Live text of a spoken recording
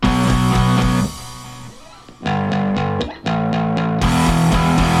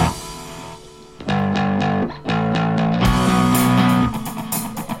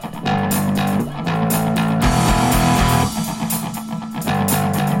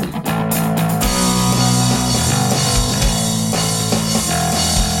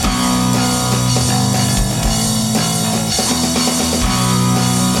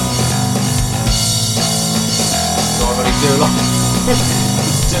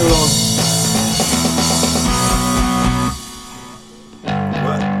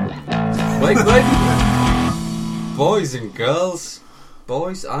Wait. Boys and girls,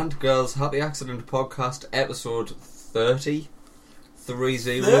 Happy Accident Podcast, episode 30.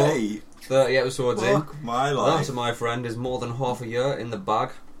 30 episodes in. My life. That, my friend, is more than half a year in the bag.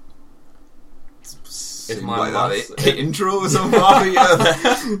 If my like that intro was on half a year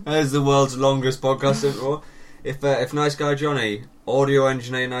there. There's the world's longest podcast intro. If Nice Guy Johnny, audio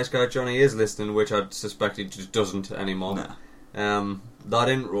engineer Nice Guy Johnny, is listening, which I suspect he just doesn't anymore. Nah. That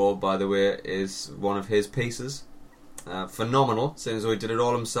intro, by the way, is one of his pieces. Phenomenal, since he did it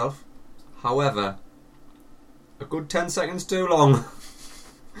all himself. However, a good 10 seconds too long.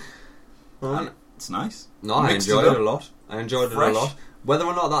 Right. It's nice. No, I enjoyed it a lot. Whether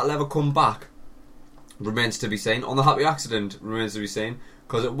or not that'll ever come back remains to be seen. On the Happy Accident remains to be seen.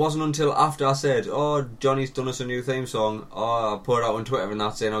 Because it wasn't until after I said, oh, Johnny's done us a new theme song. Oh, I put it out on Twitter and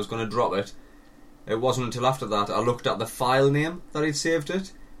that saying I was going to drop it. It wasn't until after that I looked at the file name that he'd saved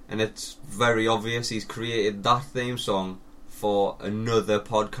it. And it's very obvious he's created that theme song for another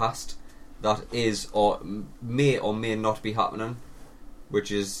podcast that is or may not be happening.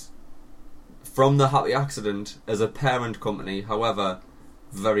 Which is from the Happy Accident as a parent company, however,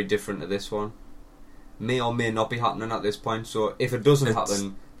 very different to this one. May or may not be happening at this point, so if it doesn't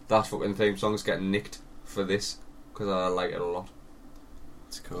happen, that fucking theme song's getting nicked for this, because I like it a lot.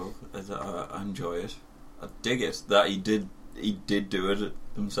 It's cool. I enjoy it. I dig it that he did do it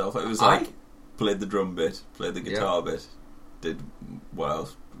himself. It was like played the drum bit, played the guitar bit, did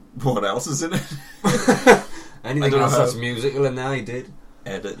what else is in it? Anything else that's musical in there he did.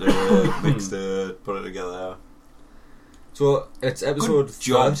 Edited it, mixed it, put it together. So it's episode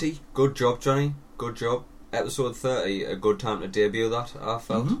 30. Good job, Johnny. Good job. Episode 30, a good time to debut that, I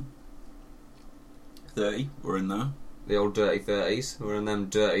felt. 30, we're in there. The old dirty 30s. We're in them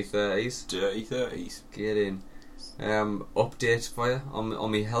dirty 30s. Dirty 30s. Get in. Update for you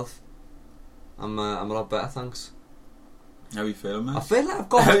on my health. I'm a lot better, thanks. How are you feeling, mate? I feel like I've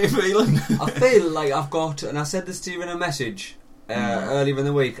got... How are you feeling? I feel like I've got... And I said this to you in a message earlier in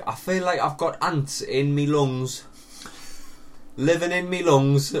the week. I feel like I've got ants in me lungs. Living in me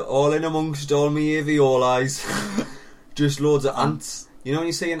lungs, all in amongst all me alveoli. Just loads of ants. You know when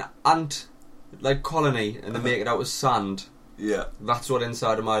you see an ant like colony and they make it out of sand? Yeah. That's what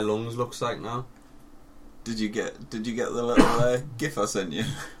inside of my lungs looks like now. Did you get the little gif I sent you?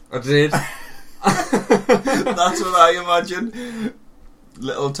 I did. That's what I imagine.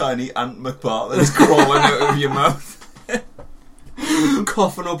 Little tiny Ant McPartlin's crawling out of your mouth.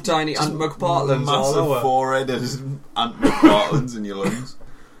 Coughing up tiny Ant McPartlins all over. Massive foreheaded Ant McPartlins in your lungs.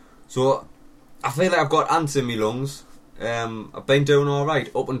 So, I feel like I've got ants in my lungs. I've been doing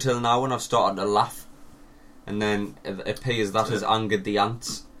alright up until now when I've started to laugh. And then it appears that has angered the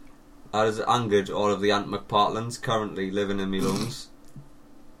ants. That has angered all of the Ant McPartlins currently living in my lungs.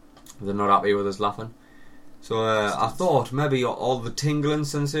 They're not happy with us laughing. So I thought maybe all the tingling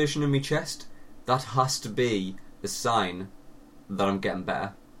sensation in my chest, that has to be a sign that I'm getting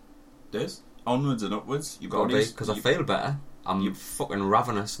better. It is. Onwards and upwards. Your gotta body's... Because I feel better. I'm fucking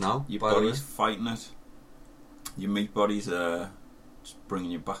ravenous now. Your body's fighting it. Your meat body's just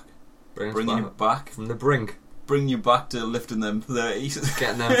bringing you back. Bringing you back. From the brink. Bringing you back to lifting them 30s.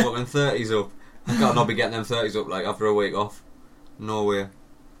 Getting them fucking 30s up. I can't not be getting them 30s up like after a week off. No way.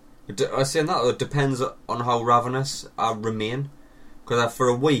 I was saying that it depends on how ravenous I remain. Because for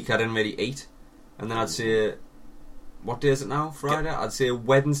a week I didn't really eat. And then I'd say... What day is it now? Friday? I'd say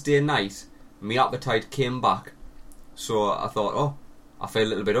Wednesday night, my appetite came back. So I thought, I feel a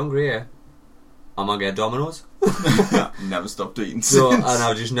little bit hungry here. I'm going to get Domino's. Never stopped eating since. And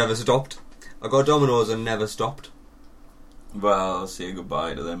I've just never stopped. I got Domino's and never stopped. Well, I'll say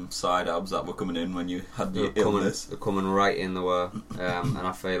goodbye to them side abs that were coming in when you had your illness. They're coming right in the way. And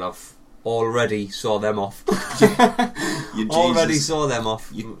I feel I've already saw them off. Already saw them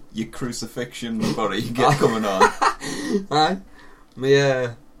off. Your crucifixion body get coming on. Aye.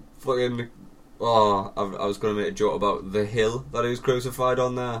 Fucking... Oh, I was going to make a joke about the hill that he was crucified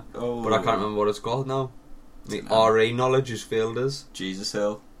on there. Oh. But I can't remember what it's called now. The RE knowledge has failed us. Jesus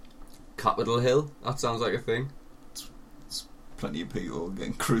Hill. Capitol Hill. That sounds like a thing. It's plenty of people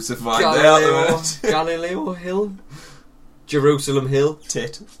getting crucified there. Galileo Hill. Jerusalem Hill.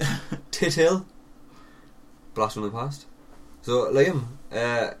 Tit Hill. Blast from the past. So, Liam.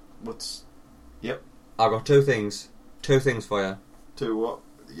 Yep. I got two things. Two things for you. Two what?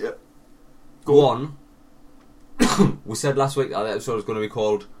 Yep. One, we said last week that the episode was going to be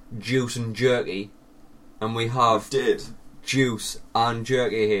called Juice and Jerky, and we have juice and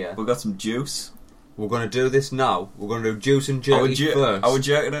jerky here. We've got some juice. we're going to do this now. We're going to do juice and jerky first. Are we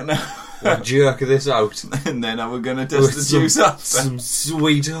jerking it now? We'll jerk this out. And then are we going to test the juice after? Some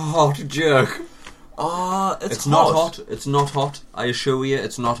sweet hot jerk. It's not hot. It's not hot. I assure you,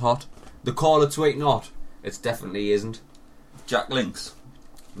 it's not hot. They call it sweet not. It definitely isn't. Jack Links.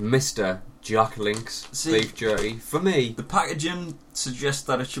 Mr. Jack Links beef jerky. For me, the packaging suggests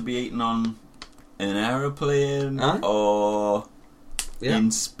that it should be eaten on an aeroplane or in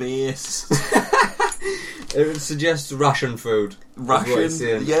space. It suggests ration food.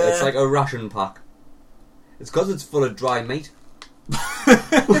 Ration? Yeah. It's like a ration pack. It's because it's full of dry meat.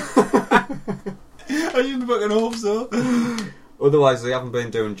 I didn't fucking hope so. Otherwise, they haven't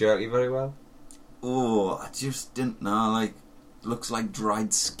been doing jerky very well. Oh, I just didn't know. Like, looks like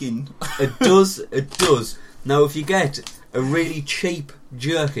dried skin. It does. It does. Now, if you get a really cheap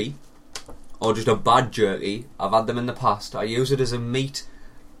jerky or just a bad jerky, I've had them in the past. I use it as a meat,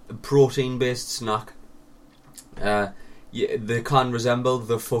 protein-based snack. They can resemble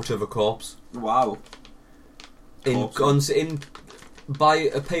the foot of a corpse. Wow. By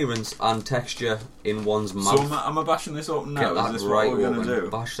appearance and texture in one's mouth. So am I bashing this open now? Get Is this right what we're going to do?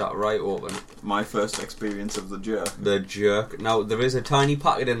 Bash that right open. My first experience of the jerk. The jerk. Now, there is a tiny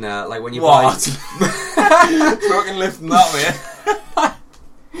packet in there, like when you buy... Fucking lifting that way.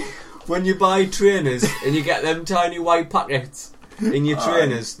 When you buy trainers and you get them tiny white packets in your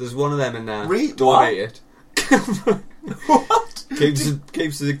trainers, there's one of them in there. Don't eat it. What? Keeps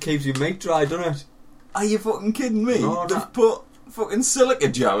your meat dry, doesn't it? Are you fucking kidding me? No, they've put fucking silica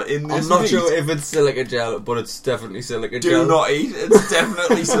gel in this I'm not meat. sure if it's silica gel, but it's definitely silica gel. Do not eat. It's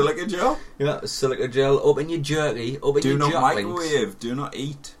definitely silica gel. Yeah, silica gel up in your jerky, up in Do your not Jack microwave. Links. Do not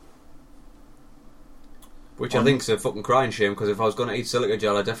eat. Which I think's a fucking crying shame, because if I was going to eat silica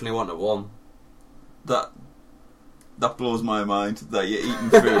gel, I definitely want it warm. That blows my mind that you're eating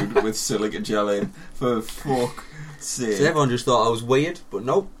food with silica gel in. For fuck's sake. So everyone just thought I was weird, but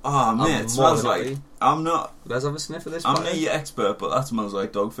nope. Oh mate, it smells like... I'm not... Let's have a sniff of this. I'm not your expert, but that smells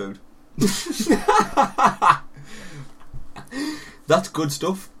like dog food. That's good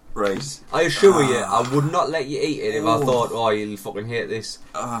stuff. Right. I assure you, I would not let you eat it if I thought, oh, you'll fucking hate this.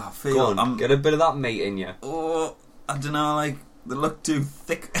 I feel... Go on, get a bit of that meat in you. Oh, I don't know, like, they look too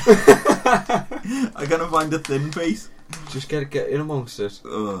thick. I gotta find a thin piece. Just get in amongst it.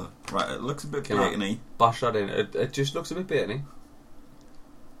 Right, it looks a bit bacony. Bash that in. It just looks a bit bacony.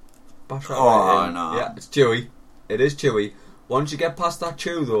 Bash that right in. No. Yeah, it's chewy. It is chewy. Once you get past that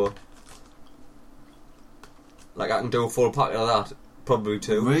chew, though, like I can do a full packet of that. Probably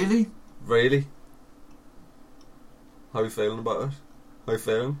two. Really? Really? How are you feeling about it? How are you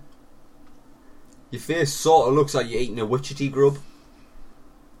feeling? Your face sort of looks like you're eating a Wichita grub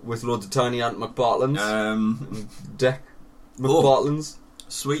with loads of tiny Ant McPartlands. Deck McPartlands.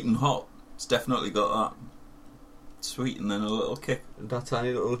 Sweet and hot. It's definitely got that. Sweet and then a little kick. That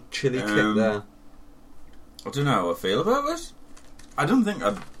tiny little chili kick there. I don't know how I feel about it. I don't think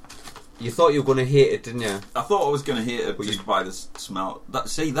I'd... You thought you were going to hate it, didn't you? I thought I was going to hate it just by the smell. That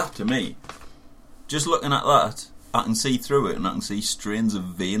to me, just looking at that, I can see through it and I can see strains of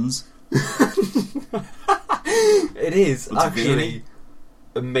veins. It is actually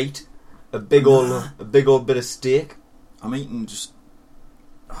a meat, a big old bit of steak. I'm eating just...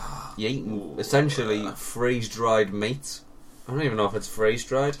 You're eating essentially freeze-dried meats. I don't even know if it's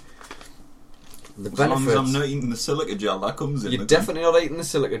freeze-dried. As long as I'm not eating the silica gel that comes in. You're definitely not eating the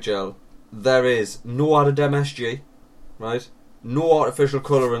silica gel. There is no added MSG, right? No artificial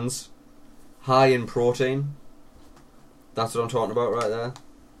colourants. High in protein. That's what I'm talking about right there.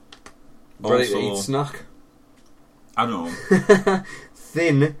 Ready to eat snack. I don't know.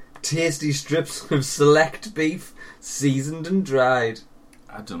 Thin, tasty strips of select beef, seasoned and dried.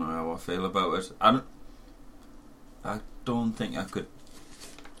 I don't know how I feel about it. I don't think I could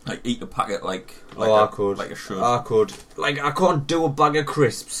eat a packet like I could. Like I should. I could. Like, I can't do a bag of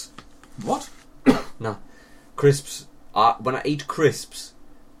crisps. What? No. Crisps. When I eat crisps,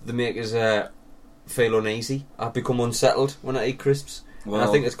 they make us feel uneasy. I become unsettled when I eat crisps. Well, and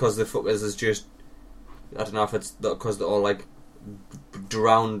I think it's because the fuckers is just... I don't know if it's because they're all, like,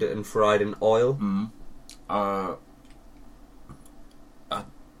 drowned and fried in oil.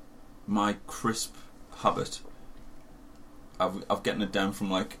 My crisp habit... I've gotten it down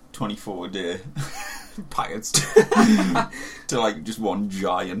from like 24 a day packets to like just one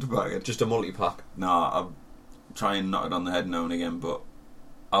giant packet. Just a multi-pack. Nah, I try and knock it on the head now and again, but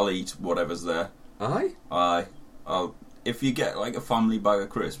I'll eat whatever's there. Aye? If you get like a family bag of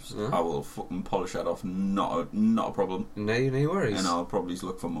crisps, I will fucking polish that off. Not a problem. No worries. And I'll probably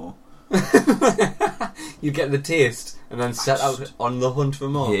look for more. You get the taste and then set out on the hunt for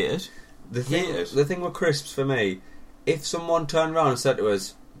more. Hate it. The thing with crisps for me, if someone turned around and said to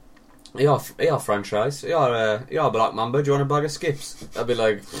us, "You're Phranchize, you're a black mamba, do you want a bag of skips?" I'd be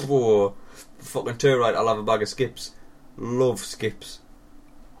like, "Whoa, fucking too right, I'll have a bag of skips." Love skips.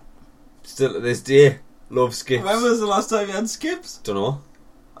 Still to this day, love skips. When was the last time you had skips? Don't know.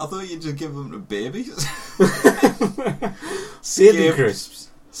 I thought you'd just give them to babies. Baby crisps.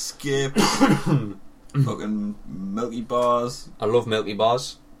 Skips. Fucking Milky Bars. I love Milky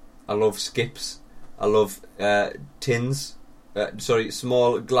Bars. I love skips. I love tins.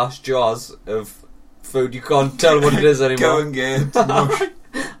 Small glass jars of food you can't tell what it is anymore. Go and get mush.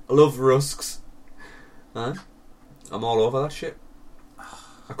 I love rusks. I'm all over that shit.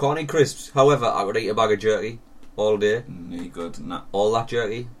 I can't eat crisps. However, I could eat a bag of jerky all day. You good? Nah. All that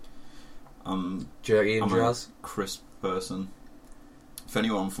jerky. Jerky and jazz. A crisp person. If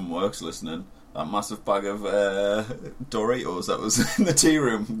anyone from work's listening, that massive bag of Doritos that was in the tea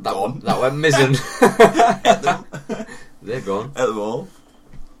room, gone. That went missing. Ate them. They're gone. Ate them all.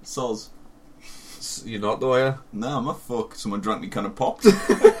 Soz. You're not, though, are you? No, I'm a fuck. Someone drank me kind of popped.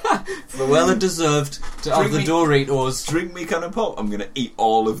 Well deserved to have the Doritos. Drink me kind of pop. I'm gonna eat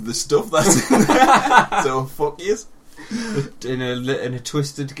all of the stuff that's in there. So fuck yes. In a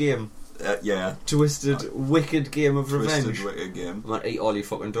twisted game. Yeah. Twisted, wicked game of revenge. Twisted, wicked game. I'm gonna eat all your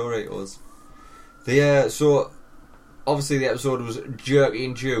fucking Doritos. So obviously the episode was jerky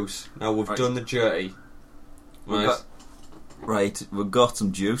and juice. Now we've done the jerky. We've got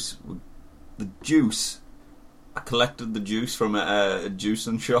some juice. The juice. I collected the juice from a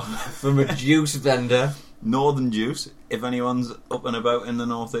juicing shop. From a juice vendor. Northern Juice, if anyone's up and about in the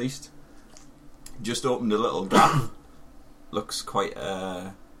northeast. Just opened a little gap. Looks quite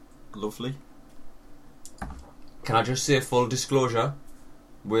lovely. Can I just say full disclosure?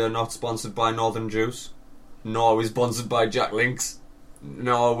 We are not sponsored by Northern Juice. Nor are we sponsored by Jack Links.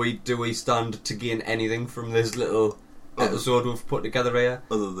 Nor do we stand to gain anything from this little episode we've put together here,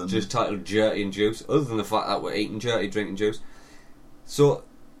 other than just titled Jerky and Juice, other than the fact that we're eating jerky, drinking juice. So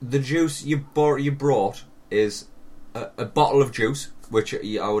the juice you brought is a bottle of juice, which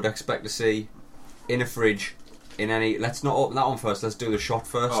I would expect to see in a fridge in any... Let's not open that one first, let's do the shot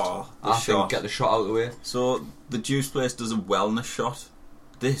first. I think get the shot out of the way. So the juice place does a wellness shot.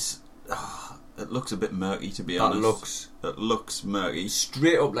 This it looks a bit murky, to be honest. That looks murky.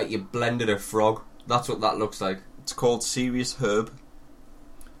 Straight up like you blended a frog. That's what that looks like. It's called Serious Herb,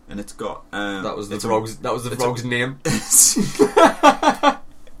 and it's got that was the frog's name.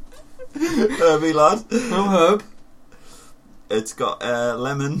 Herby lad. No herb. It's got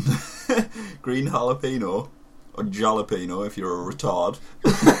lemon, green jalapeno, or jalapeno if you're a retard,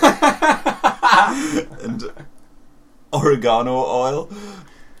 and oregano oil,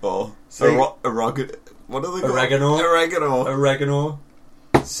 or what are they called? Oregano.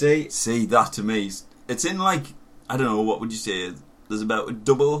 See, that to me, it's in like, I don't know, what would you say? There's about a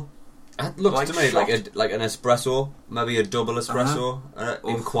double. It looks to me like an espresso, maybe a double espresso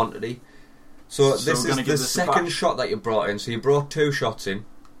in quantity. So this is the second shot that you brought in. So you brought 2 shots in,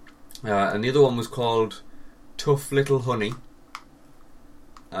 and the other one was called Tough Little Honey.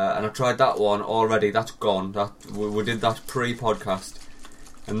 And I tried that one already. That's gone. We did that pre-podcast,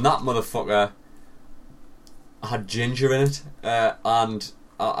 and that motherfucker had ginger in it, and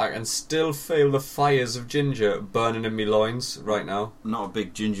I can still feel the fires of ginger burning in my loins right now. I'm not a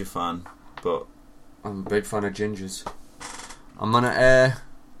big ginger fan, but I'm a big fan of gingers. I'm gonna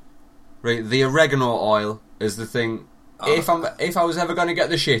right, the oregano oil is the thing. If I was ever gonna get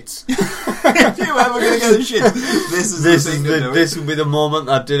the shits, if you were ever gonna get the shits, this would be the moment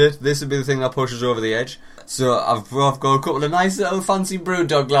I did it. This would be the thing that pushes over the edge. So I've got a couple of nice little fancy brew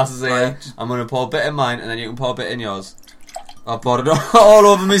dog glasses here. Right. I'm gonna pour a bit in mine, and then you can pour a bit in yours. I poured it all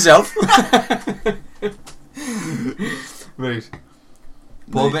over myself. Right.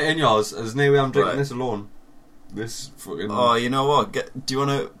 Pour a bit in yours. There's no way I'm drinking this alone. This fucking... Oh, you know what? Do you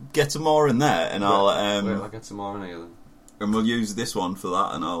want to get some more in there? And I'll get some more in here then. And we'll use this one for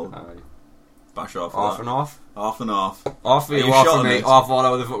that, and I'll bash off half and half? Half and half. Half for you, half for me, half all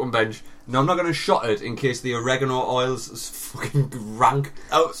over the fucking bench. No, I'm not going to shot it in case the oregano oil's fucking rank.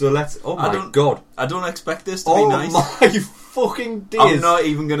 So let's... Oh my god. I don't expect this to be nice. Oh my fucking days. I'm not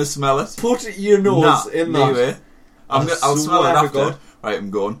even going to smell it. Put your nose in that. Anyway, I'll smell it after. God. Right, I'm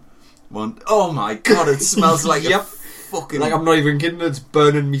going. Oh my god, it smells like a fucking... Like I'm not even kidding, it's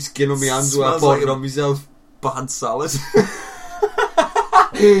burning me skin on my hands where I poured it on myself. Bad salad.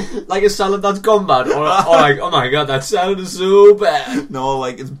 Like a salad that's gone bad, or like, oh my god, that salad is so bad. No,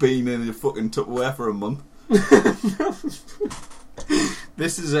 like it's been in a fucking Tupperware for a month.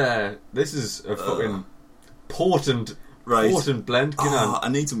 This is a fucking potent blend. I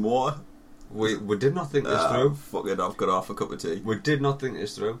need some water. We did not think this through. Fuck it, I've got half a cup of tea. We did not think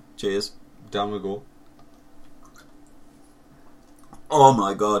this through. Cheers. Down we go. Oh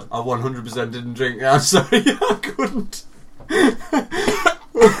my god. I 100% didn't drink. I'm sorry, I couldn't.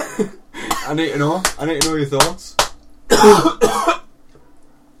 I need to know your thoughts.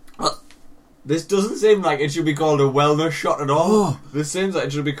 This doesn't seem like it should be called a wellness shot at all. Oh. This seems like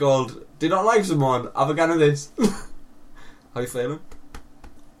it should be called, do you not like someone? Have a can of this. How you feeling?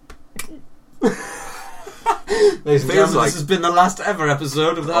 Ladies and gentlemen, this has been the last ever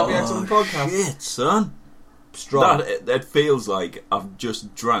episode of the Happy Accident Podcast. Shit, son. Strong. That feels like I've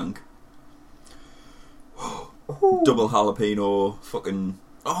just drank double jalapeno fucking...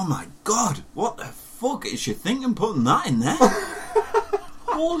 Oh my god, what the fuck is she thinking putting that in there?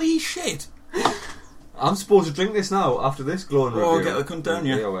 Holy shit. I'm supposed to drink this now after this glowing review. Oh, get the cunt down,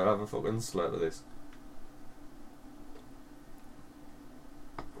 yeah. Yeah, well, have a fucking slurp of this.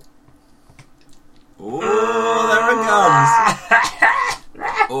 Oh, there it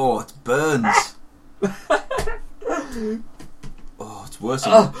comes. Oh, it burns. Oh, it's worse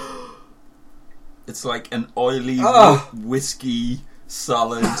than... It's like an oily whiskey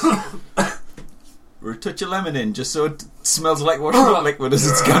salad. Or a touch of lemon in, just so it smells like washing liquid as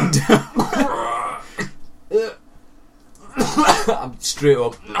it's gone down. I'm straight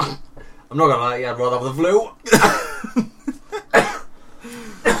up. I'm not gonna lie to you, I'd rather have the flu.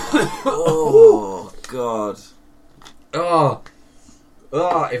 Oh, God. Oh,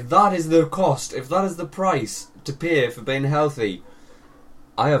 if that is the cost, if that is the price to pay for being healthy,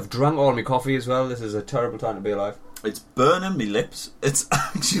 I have drank all my coffee as well. This is a terrible time to be alive. It's burning me lips. It's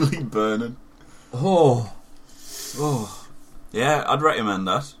actually burning. Oh. Yeah, I'd recommend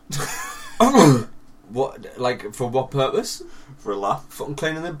that. What, like, for what purpose? For a laugh. Fucking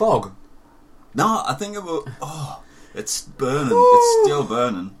cleaning the bog. No, I think about... Oh, it's burning. It's still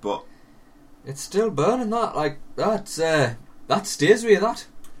burning, but... It's still burning, that. Like, that stays with you, that.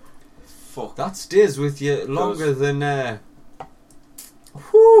 Fuck. That stays with you longer than...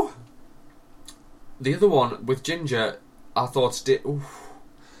 Whew. The other one, with ginger, I thought...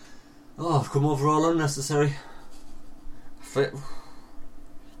 Oh, I've come over all unnecessary.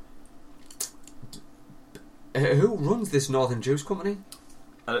 Who runs this Northern Juice Company?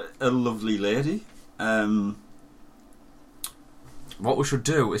 A lovely lady. What we should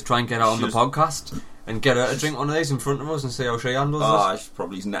do is try and get her on the podcast and get her to drink one of these in front of us and see how she handles it. She's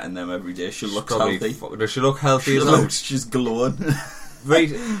probably netting them every day. She looks healthy. Does she look healthy as well? She's glowing.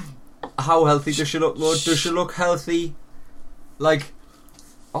 Right. How healthy does she look, Lord? Does she look healthy? Like,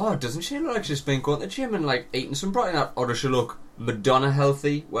 doesn't she look like she's been going to the gym and like eating some protein out? Or does she look Madonna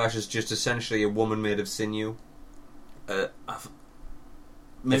healthy, where she's just essentially a woman made of sinew? Maybe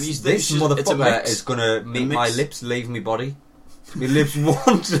this motherfucker is gonna make my lips leave me body. My lips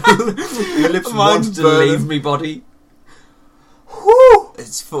want to leave me body. Whew.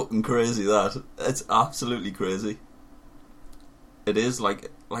 It's fucking crazy, that. It's absolutely crazy. It is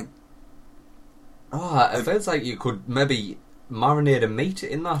like it feels like you could maybe marinate a meat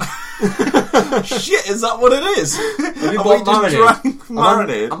in that. Shit, is that what it is? Have you bought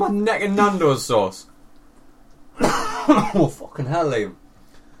marinade? I'm on neck and Nando's sauce. Oh, fucking hell, Liam.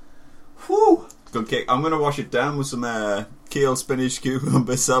 Whew. Good kick. I'm going to wash it down with some kale, spinach,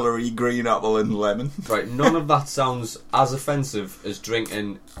 cucumber, celery, green apple and lemon. Right, none of that sounds as offensive as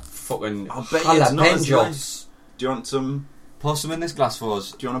drinking fucking jalapenos. Nice. Do you want some... Pour some in this glass for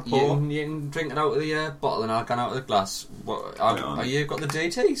us. Do you want to pour? You can drink it out of the bottle and I'll can out of the glass. What? You got the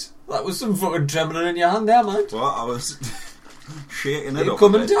DTs? That was some fucking trembling in your hand there, man. What? I was shaking it up. Are you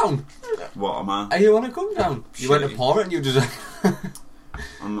coming down? What am I? Are you want to come down? You went to pour it and you just...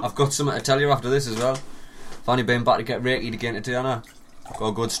 I've got something to tell you after this as well. I've only been back to get Jerky again to dinner. Got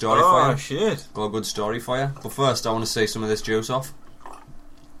a good story for you. Oh, shit. Got a good story for you. But first, I want to see some of this juice off.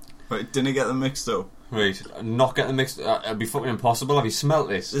 Wait, didn't get them mixed up? Right, not get them mixed. It'd be fucking impossible. Have you smelt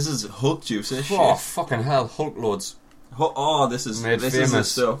this? This is Hulk juice, this shit. Oh, fucking hell. Hulk loads. This is made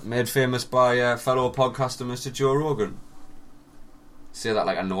famous. Made famous by fellow podcaster Mr. Joe Rogan. Say that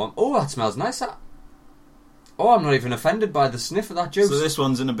like I know him. Oh, that smells nice, that. Oh, I'm not even offended by the sniff of that juice. So this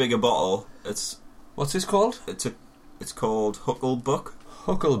one's in a bigger bottle. What's this called? It's called Hucklebuck.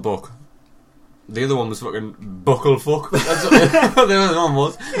 Hucklebuck. The other one was fucking buckle fuck. That's what the other one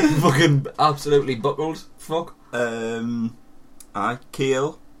was. Fucking absolutely buckled fuck.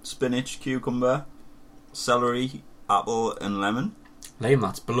 Kale, spinach, cucumber, celery, apple and lemon. Liam,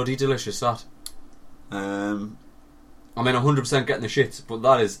 that's bloody delicious, that. I mean, 100% getting the shits, but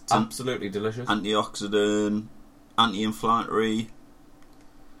that is absolutely delicious. Antioxidant, anti-inflammatory,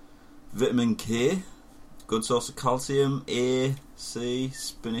 vitamin K, good source of calcium, A, C,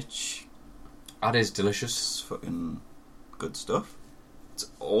 spinach, That is delicious. It's fucking good stuff. It's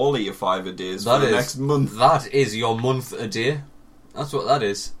all of your 5 a days That for the is. next month. That is your month a day. That's what that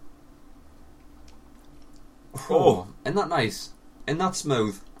is. Oh, isn't that nice? Isn't that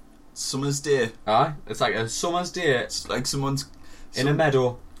smooth? Summer's day. Aye, it's like a summer's day It's like someone's... in a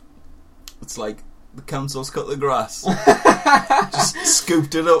meadow. It's like the council's cut the grass. Just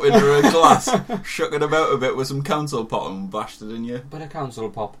scooped it up into a glass, shook it about a bit with some council pot and bashed it in you. Bit of council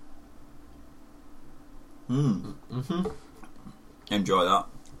pop. Mm-hmm. Enjoy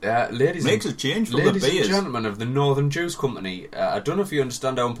that. Ladies Makes a change from the and beers. gentlemen of the Northern Juice Company, I don't know if you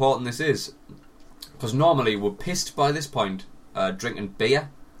understand how important this is, because normally we're pissed by this point, drinking beer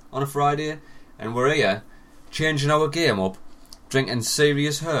on a Friday, and we're here changing our game up, drinking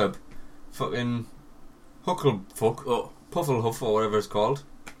serious herb, fucking hucklefuck, pufflehuff or whatever it's called.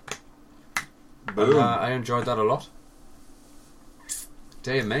 Boom. I enjoyed that a lot.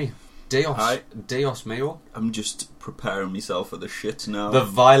 Dear me. Dios mio. I'm just preparing myself for the shits now. The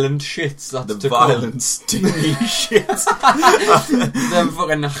violent shits, that's the violent, stingy shits. Them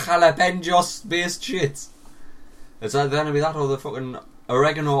fucking jalapenos based shits. Is that going to be that or the fucking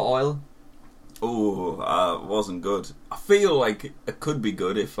oregano oil? Oh, wasn't good. I feel like it could be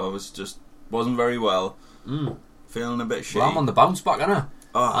good if I wasn't very well. Feeling a bit shitty. Well, I'm on the bounce back, aren't I?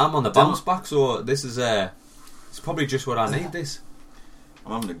 I'm on the bounce back, so this is it's probably just what I need, this.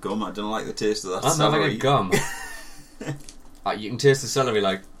 I'm having a gum. I don't like the taste of that I'm celery. having a gum. You can taste the celery,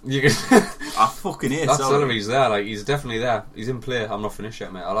 like you can. I fucking hate that celery. celery's there, like he's definitely there. He's in play. I'm not finished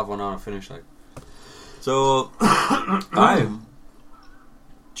yet, mate. I'll have one on and finish, like. So, I'm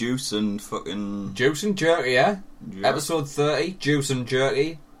juice and fucking Juice and Jerky, yeah. Jerky. Episode 30, Juice and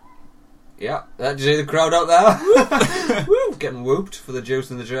Jerky. Yeah, did you see the crowd out there? Woo, getting whooped for the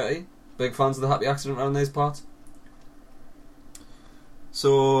Juice and the Jerky. Big fans of the Happy Accident around these parts.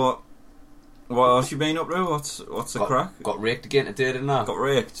 So, what else you been up to? What's the crack? Got raked again today, didn't I? Got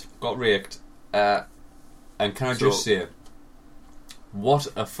raked. Got raked. And can I just say, what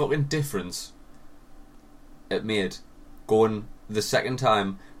a fucking difference it made going the second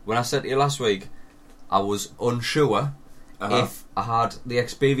time. When I said to you last week, I was unsure if I had the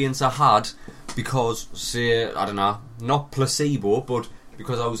experience I had because, say, I don't know, not placebo, but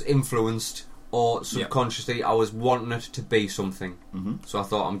because I was influenced or subconsciously I was wanting it to be something. Mm-hmm. So I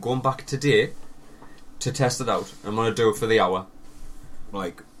thought, I'm going back today to test it out. I'm going to do it for the hour.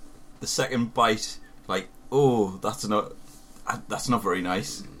 Like, the second bite, like, oh, that's not very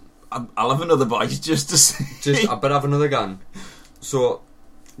nice. I'll have another bite just to see. I better have another gun. So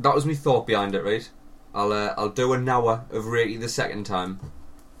that was my thought behind it, right? I'll do an hour of Reiki the second time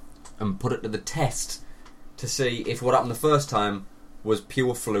and put it to the test to see if what happened the first time was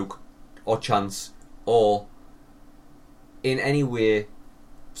pure fluke or chance or in any way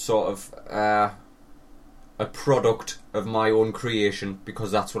sort of a product of my own creation,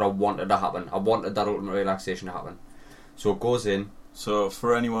 because that's what I wanted to happen. I wanted that ultimate relaxation to happen. So it goes in. So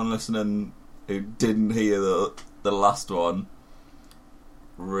for anyone listening who didn't hear the last one,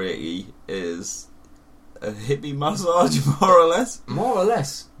 Reiki is a hippie massage, more or less. More or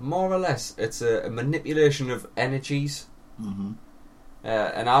less. It's a manipulation of energies. Mm-hmm.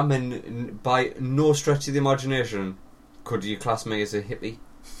 And I'm by no stretch of the imagination could you class me as a hippie.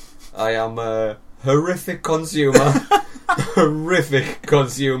 I am a horrific consumer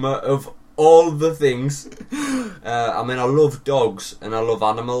of all the things. I mean, I love dogs and I love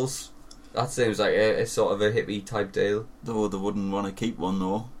animals. That seems like a sort of a hippie type deal. Though they wouldn't want to keep one,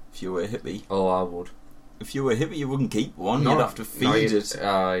 though, if you were a hippie. Oh, I would. If you were a hippie, you wouldn't keep one. No, you'd have to feed it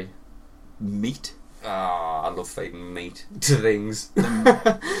Aye. meat. I love feeding meat to things.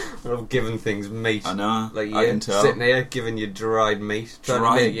 I love giving things meat. I know. Like I can tell. sitting here giving you dried meat, trying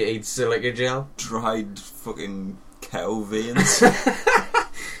to make you eat silica gel. Dried fucking cow veins.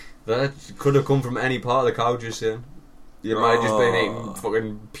 That could have come from any part of the cow, just saying. You might have just been eating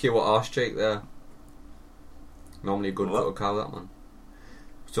fucking pure arse cheek there. Normally a good little cow, that man.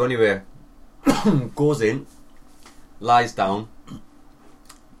 So anyway, goes in, lies down.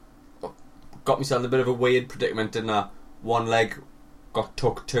 Got myself in a bit of a weird predicament, didn't I? One leg got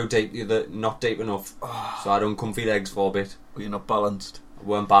tucked too deep, the other not deep enough. So I had uncomfy legs for a bit. Were you not balanced? I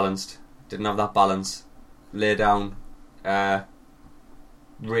weren't balanced. Didn't have that balance. Lay down.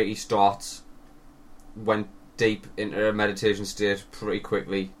 Reiki starts. Went deep into a meditation state pretty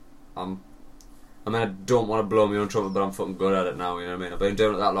quickly. I mean, I don't want to blow my own trumpet, but I'm fucking good at it now, you know what I mean? I've been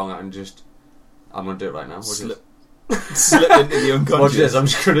doing it that long, I'm going to do it right now. Slip into the unconscious. Watch this, I'm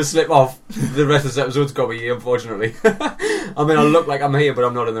just going to slip off. The rest of this episode's got me, unfortunately. I mean, I look like I'm here, but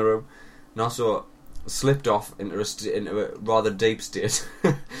I'm not in the room. No, so slipped off into a rather deep state.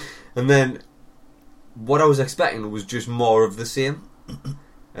 And then what I was expecting was just more of the same.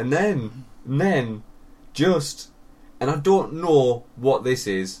 And then, just... And I don't know what this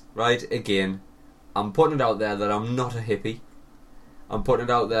is, right? Again, I'm putting it out there that I'm not a hippie. I'm putting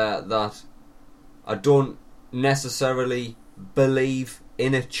it out there that I don't necessarily believe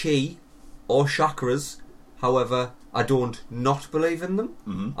in a chi or chakras. However, I don't not believe in them.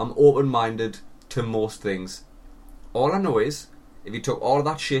 Mm-hmm. I'm open-minded to most things. All I know is, if you took all of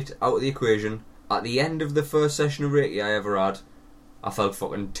that shit out of the equation, at the end of the first session of Reiki I ever had, I felt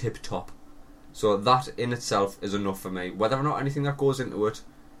fucking tip-top. So that in itself is enough for me. Whether or not anything that goes into it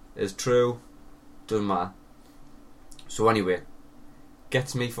is true, doesn't matter. So anyway,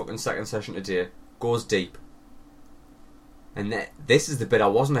 gets me fucking second session today, goes deep. And this is the bit I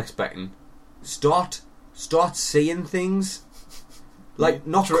wasn't expecting. Start seeing things. Like,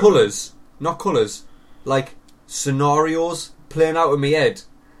 not colours, like scenarios playing out in my head.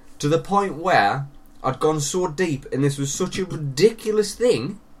 To the point where I'd gone so deep and this was such a ridiculous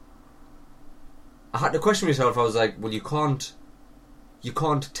thing, I had to question myself. I was like, well, you can't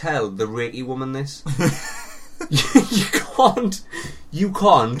tell the Reiki woman this. you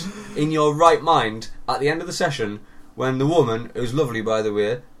can't, in your right mind, at the end of the session, when the woman, who's lovely by the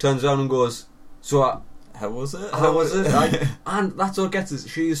way, turns around and goes, so how was it? And that's what gets us.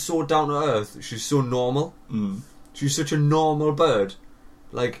 She is so down to earth. She's so normal. Mm. She's such a normal bird.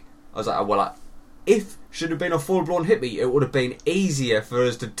 Like, I was like, well, if she'd have been a full-blown hippie, it would have been easier for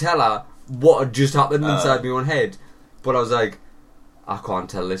us to tell her what had just happened inside my own head. But I was like, I can't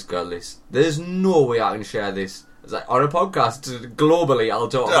tell this girl this. There's no way I can share this. I was like, on a podcast, globally, I'll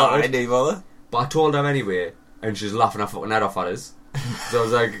talk about it. But I told her anyway, and she's laughing her fucking head off at us. So I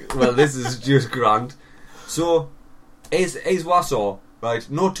was like, well, this is just grand. So, here's what I saw, right?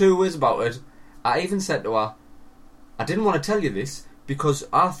 No two ways about it. I even said to her, I didn't want to tell you this, because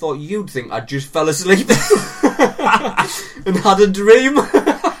I thought you'd think I just fell asleep and had a dream.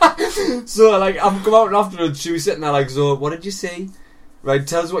 So, like, I've come out and afterwards, she was sitting there like, so, what did you see? Right,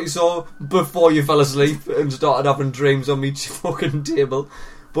 tell us what you saw before you fell asleep and started having dreams on me fucking table.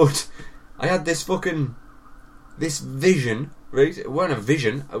 But I had this vision, right? It wasn't a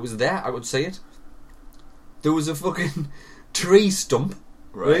vision, I was there, I could see it. There was a fucking tree stump,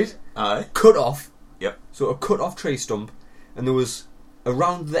 right? Aye. Cut off. Yep. So a cut off tree stump, and there was,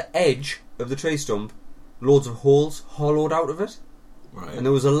 around the edge of the tree stump, loads of holes hollowed out of it. Right. And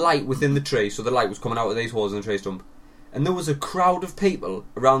there was a light within the tree, so the light was coming out of these holes in the tree stump. And there was a crowd of people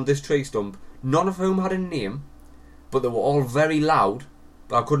around this tree stump, none of whom had a name, but they were all very loud,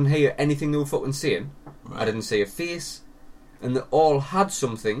 but I couldn't hear anything they were fucking saying. Right. I didn't see a face, and they all had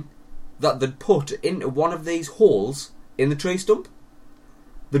something that they'd put into one of these holes in the tree stump.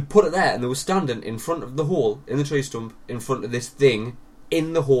 They'd put it there, and they were standing in front of the hole in the tree stump, in front of this thing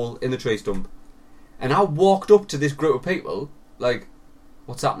in the hole in the tree stump. And I walked up to this group of people, like,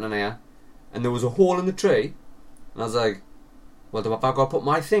 what's happening here? And there was a hole in the tree, and I was like, well, do I got to put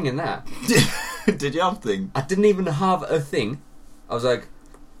my thing in there? Did you have a thing? I didn't even have a thing. I was like,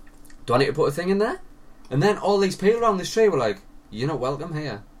 do I need to put a thing in there? And then all these people around this tree were like, you're not welcome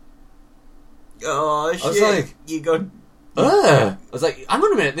here. Oh, shit. I was like, you got... I was like, hang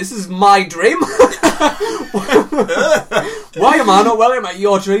on a minute, this is my dream. Why am I not welcome at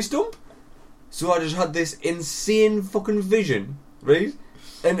your tree stump? So I just had this insane fucking vision, right?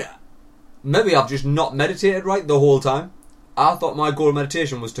 And maybe I've just not meditated right the whole time. I thought my goal of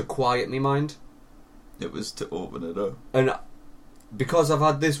meditation was to quiet my mind. It was to open it up. And because I've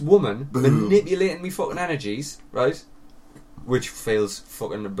had this woman manipulating me fucking energies, right? Which feels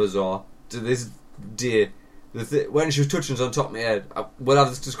fucking bizarre to this day. When she was touching us on top of my head, we'll have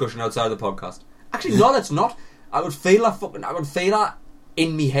this discussion outside of the podcast. Actually, no, that's not. I would feel that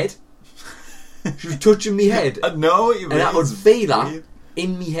in me head. She was touching me head. I know what you mean. And I would feel that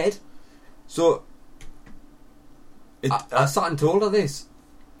in me head. So I sat and told her this,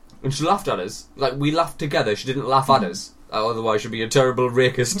 and she laughed at us. Like, we laughed together. She didn't laugh at us. Otherwise, she'd be a terrible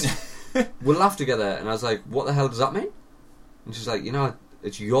rapist. We laughed together, and I was like, "What the hell does that mean?" And she's like, "You know,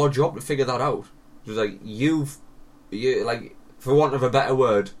 it's your job to figure that out." She was like, you, like, for want of a better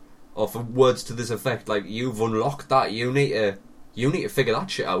word, or for words to this effect, like, you've unlocked that. You need to figure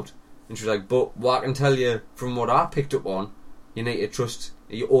that shit out. And she was like, but what I can tell you from what I picked up on, you need to trust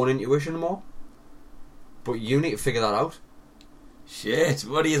your own intuition more. But you need to figure that out. Shit,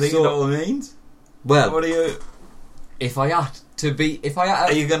 what do you think it all means? Well, what are you... Are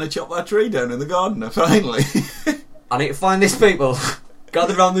you going to chop that tree down in the garden finally? I need to find these people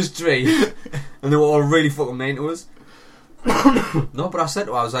gathered around this tree, and they were all really fucking mean to us. No, but I said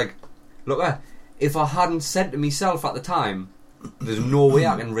to her, I was like, look, if I hadn't said to myself at the time, there's no way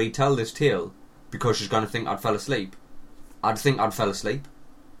I can retell this tale, because she's going to think I'd fell asleep. I'd think I'd fell asleep.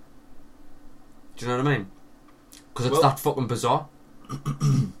 Do you know what I mean? Because it's that fucking bizarre.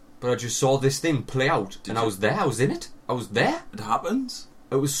 But I just saw this thing play out, and I was there. I was in it. I was there. It happens.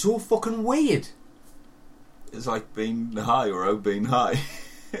 It was so fucking weird. It's like being high or out being high.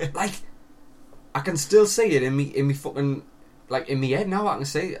 Like, I can still see it in me fucking, like, in me head now. I can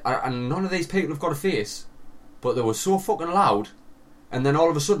see it. And none of these people have got a face, but they were so fucking loud. And then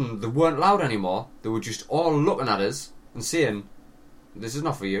all of a sudden, they weren't loud anymore. They were just all looking at us and saying, "This is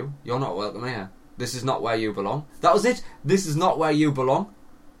not for you. You're not welcome here. This is not where you belong." That was it. This is not where you belong.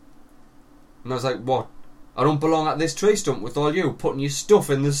 And I was like, what? I don't belong at this tree stump with all you putting your stuff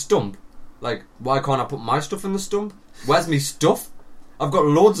in the stump. Like, why can't I put my stuff in the stump? Where's me stuff? I've got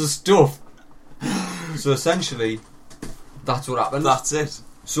loads of stuff. So essentially, that's what happened. That's it.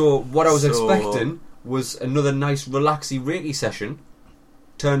 So what I was expecting was another nice relaxy Reiki session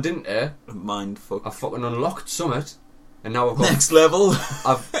turned into mind fuck. I fucking unlocked summit, and now I've got next level.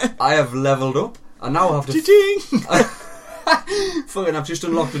 I have leveled up, and now I have to fucking I've just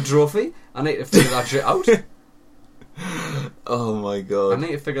unlocked a trophy. I need to figure that shit out. Oh my god. I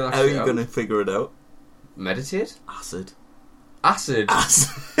need to figure that shit out. How are you going to figure it out? Meditate? Acid.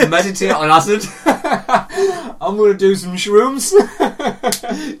 Meditate on acid. I'm going to do some shrooms.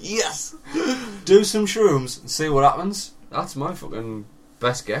 Yes. Do some shrooms and see what happens. That's my fucking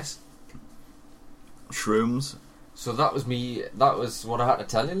best guess. Shrooms. So that was me. That was what I had to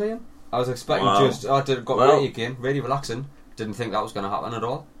tell you, Liam. I was expecting got ready again, really relaxing. Didn't think that was going to happen at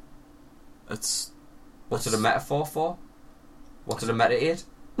all. What's it a metaphor for? What's it a meditate?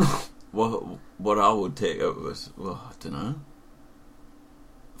 What I would take out of it, well, I don't know.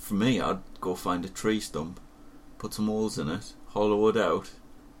 For me, I'd go find a tree stump, put some holes in it, hollow it out,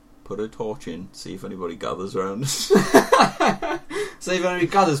 put a torch in, see if anybody gathers around. See if anybody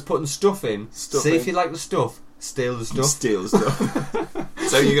gathers, putting stuff in. If you like the stuff, steal the stuff. Steal the stuff.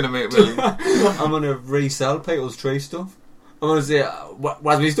 So you're going to make millions. I'm going to resell people's tree stuff. I'm going to say,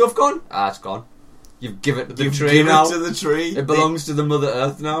 where's my stuff gone? It's gone. You've given it to the tree now. It to the tree. It belongs to the Mother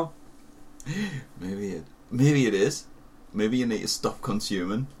Earth now. Maybe it is. Maybe you need to stop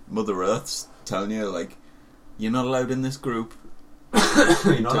consuming. Mother Earth's telling you, like, you're not allowed in this group.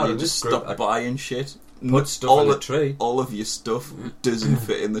 You're not allowed in this group. Stop buying shit. Put stuff in the tree. All of your stuff doesn't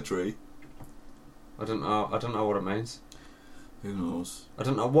fit in the tree. I don't know what it means. Who knows? I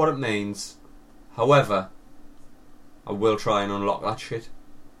don't know what it means. However, I will try and unlock that shit.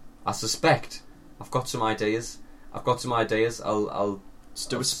 I suspect I've got some ideas. I'll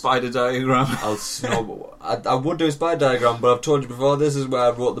do a spider diagram. I would do a spider diagram, but I've told you before, this is where I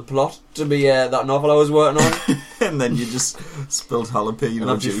wrote the plot to be that novel I was working on. And then you just spilled jalapeno and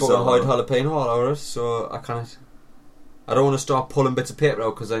I've just fucking hide jalapeno all over it, so I don't want to start pulling bits of paper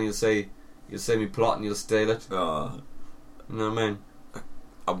out, because then you'll see me plot and you'll steal it. You know what I mean?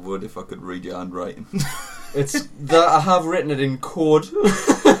 I would if I could read your handwriting. It's that I have written it in code.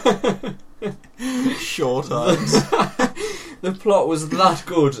 Shorthand. The plot was that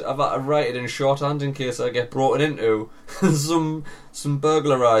good. I've had to write it in shorthand in case I get brought into. some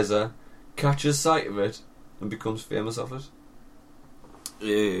burglarizer catches sight of it and becomes famous of it.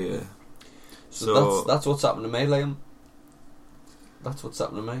 Yeah. So that's what's happened to me, Liam. That's what's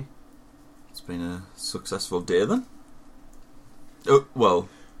happened to me. It's been a successful day then. Oh, well,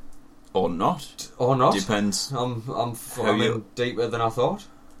 or not. Or not. Depends. I'm in deeper than I thought.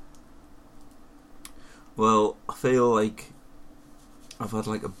 Well, I feel like I've had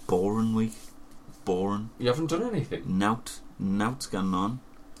like a boring week. Boring. You haven't done anything? Nout's going on.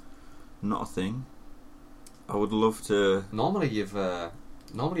 Not a thing. I would love to... Normally you've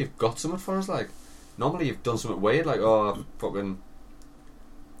got something for us, like... Normally you've done something weird, like, I've fucking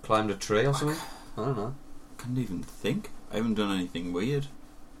climbed a tree or something. I don't know. I can't even think. I haven't done anything weird.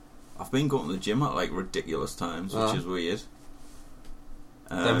 I've been going to the gym at like ridiculous times, which is weird.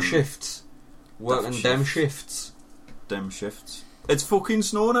 Them shifts. Working them shifts. Them shifts. It's fucking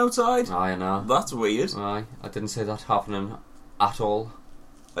snowing outside. I know. That's weird. Aye, I didn't see that happening at all.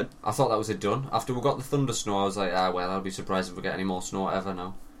 I thought that was it done. After we got the thunder snow, I was like, well, I'll be surprised if we get any more snow ever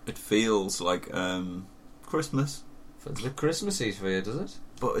now. It feels like Christmas. Feels a bit Christmassy for you, does it?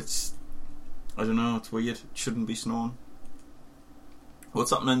 But it's... I don't know, it's weird. It shouldn't be snowing.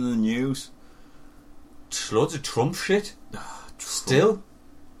 What's happening in the news? Just loads of Trump shit. Still?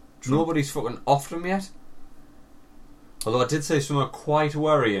 Nobody's fucking off him yet. Although I did say something quite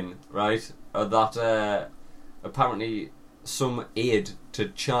worrying, right? That apparently some aid to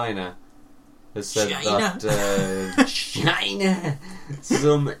China has said that China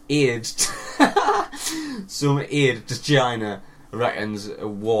some aid to China reckons a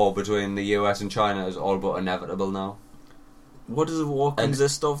war between the US and China is all but inevitable now. What does a war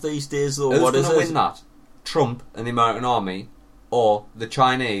consist of these days, though? Who's what is going to it? win that? Trump and the American army, or the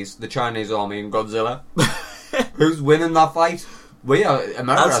Chinese army and Godzilla? Who's winning that fight?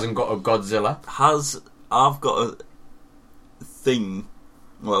 America hasn't got a Godzilla. I've got a thing.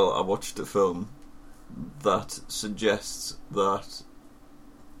 Well, I watched a film that suggests that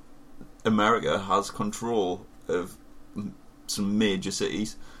America has control of some major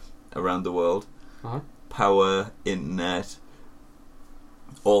cities around the world. Uh-huh. Power, internet,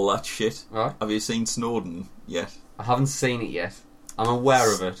 all that shit. Right. Have you seen Snowden yet? I haven't seen it yet. I'm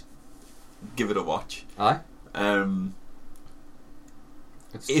aware of it. Give it a watch. Aye.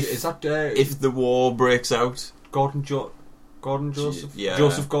 If the war breaks out, Joseph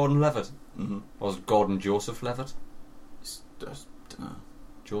Gordon-Levitt. Mm-hmm. Or was it Gordon Joseph Levitt? Dunno.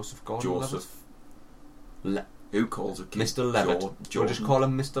 Joseph Gordon-Levitt? Who calls it Mr. Levitt. We'll just call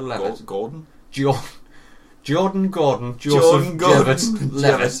him Mr. Levitt. Gordon? Jordan Gordon Joseph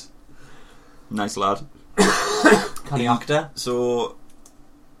Levitt. Nice lad. Can he actor? So,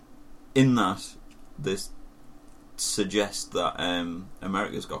 in that, this suggests that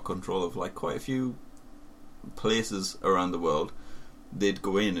America's got control of like quite a few places around the world. They'd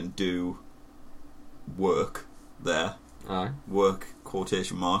go in and do work there. Aye. Work,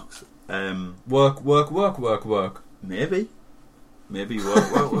 quotation marks. Work. Maybe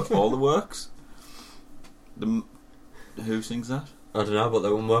work. All the works. Who sings that? I don't know, but they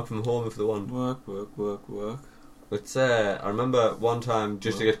won't work from home if they want. Work. But I remember one time,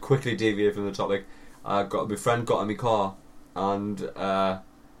 just to get quickly deviated from the topic, my friend got in my car and I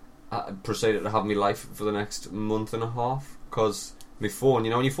proceeded to have my life for the next month and a half, because my phone,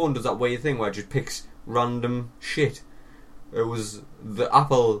 when your phone does that weird thing where it just picks random shit. It was the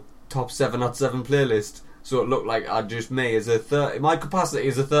Apple Top 7 at 7 playlist, so it looked like my capacity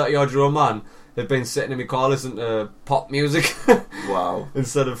as a 30-odd-year-old man had been sitting in my car listening to pop music. Wow.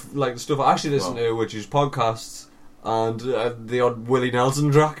 Instead of like the stuff I actually listen to, which is podcasts and the odd Willie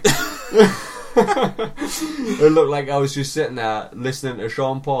Nelson track. It looked like I was just sitting there listening to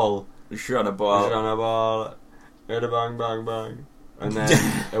Sean Paul. Shot a ball. Hit a bang, bang, bang. And then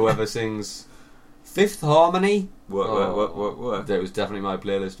whoever sings Fifth Harmony. Work. That was definitely my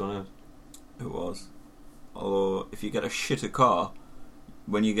playlist on it. It was. Although, if you get a shitter car,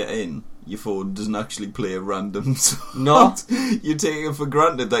 when you get in, your phone doesn't actually play a random song. No. You're taking it for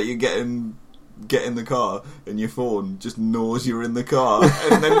granted that you get in the car and your phone just knows you're in the car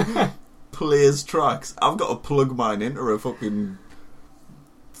and then plays tracks. I've got to plug mine into a fucking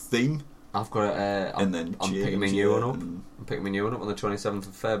thing. I've got I'm picking my new one up. I'm picking my new one up on the 27th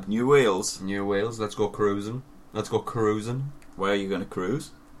of Feb. New wheels. Let's go cruising. Where are you going to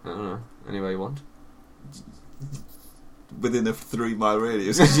cruise? I don't know. Anywhere you want. Within a 3-mile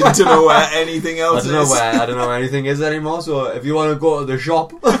radius, because you don't know where anything else is. I don't know where anything is anymore. So if you want to go to the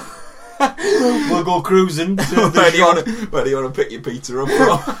shop, we'll go cruising to the shop. Where do you want to pick your pizza up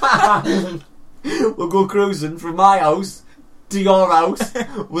from? We'll go cruising from my house to your house.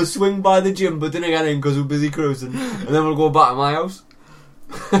 We'll swing by the gym, but then again in because we're busy cruising, and then we'll go back to my house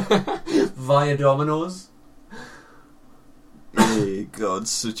via Domino's. Hey, God,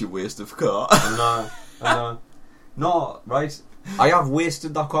 such a waste of car. I know. No, right. I have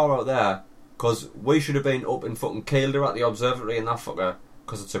wasted that car out there because we should have been up in fucking Kielder at the observatory in that fucker,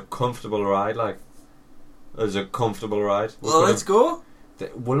 because it's a comfortable ride. Like, it's a comfortable ride. Well, let's go.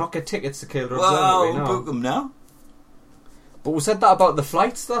 We'll not get tickets to Kielder Well, Observatory now. book them now. But we said that about the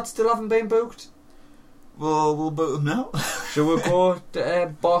flights that still haven't been booked. Well, we'll book them now. Should we go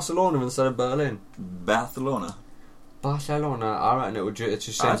to Barcelona instead of Berlin? Barcelona. I reckon it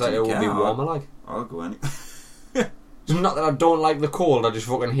just seems like it would be warmer. Like, I'll go any. Not that I don't like the cold, I just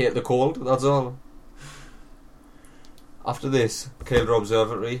fucking hate the cold, that's all. After this, Kielder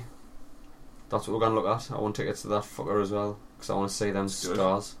Observatory, that's what we're going to look at. I want tickets to that fucker as well, because I want to see them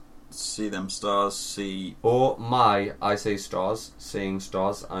stars. See them stars, see... Oh my, I see stars. Seeing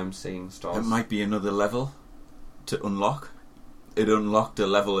stars, I'm seeing stars. It might be another level to unlock. It unlocked a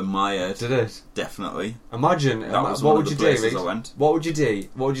level in my head. Did it? Definitely. Imagine, what would you do, Reed? What would you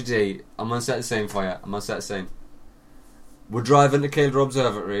do? I'm going to set the scene for you. We're driving to Kielder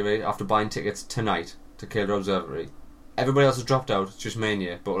Observatory, right, after buying tickets tonight to Kielder Observatory. Everybody else has dropped out, it's just me and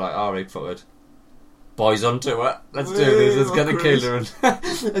you, but we're like, alright, fuck it. Boys onto it. Let's do this, let's get to Kielder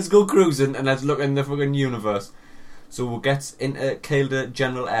and let's go cruising and let's look in the fucking universe. So we'll get into Kielder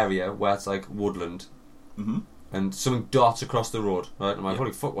general area where it's like woodland. Mm-hmm. And something darts across the road, right? I'm like,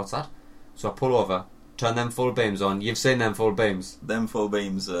 holy fuck, what's that? So I pull over, turn them full beams on. You've seen them full beams. Them full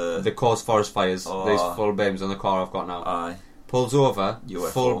beams, they cause forest fires. Oh. These full beams on the car I've got now. Aye. pulls over, UFO.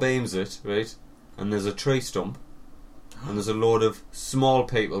 full beams it, right? And there's a tree stump, and there's a load of small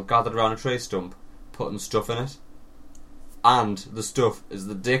people gathered around a tree stump, putting stuff in it. And the stuff is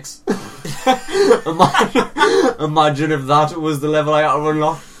the dicks. Imagine if that was the level I had to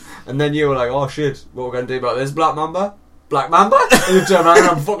unlock. And then you were like, oh shit, what are we going to do about this, Black Mamba? Black Mamba? And you turn around and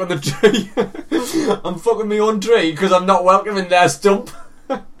I'm fucking the tree. I'm fucking my own tree because I'm not welcome in their stump.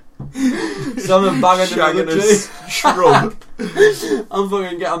 So I'm banging into the tree. Shrub. I'm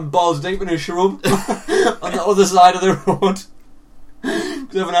fucking getting balls deep in a shrub on the other side of the road.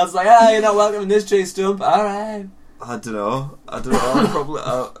 Everyone else is like, you're not welcome in this tree stump. Alright. I don't know. I don't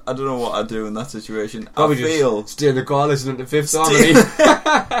know what I'd do in that situation. Probably I feel just stay in the car listening to Fifth Harmony.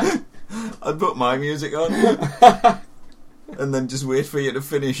 I'd put my music on and then just wait for you to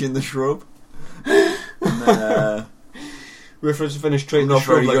finish in the shrub. And then wait for us to finish treating I'm the not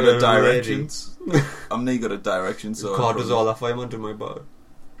shrub very like good at a directions. I'm not good at directions. So the car does all that for you, man, to my bar.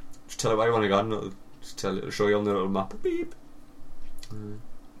 Just tell it where you want to go and it'll just tell it to show you on the little map. Beep.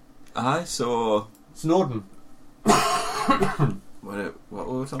 Aye, so Snowden. what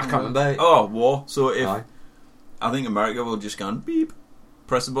were we talking I can't about? remember. Oh, war. So if Aye. I think America will just go and beep,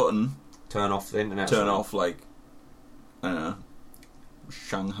 press a button, Turn off the internet. turn off like I don't know,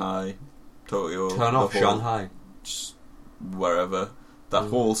 Shanghai, Tokyo, Turn off the whole- Shanghai. just wherever that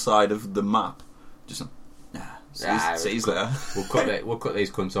whole side of the map. Just sees there. We'll cut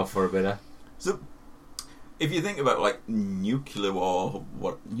these cunts off for a bit. So, if you think about like nuclear war,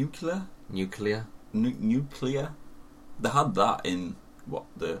 what nuclear? Nuclear. Nuclear. They had that in what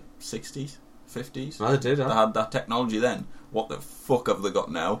the 60s, 50s. No, they did. They had that technology then. What the fuck have they got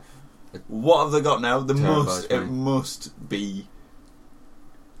now? What have they got now? It must be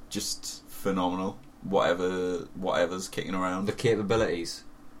just phenomenal. Whatever's kicking around. The capabilities.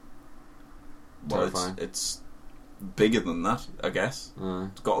 Well, it's bigger than that, I guess.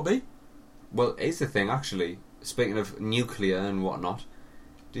 It's got to be. Well, here's the thing, actually. Speaking of nuclear and whatnot,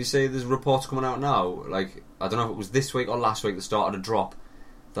 do you say there's reports coming out now? Like, I don't know if it was this week or last week that started to drop.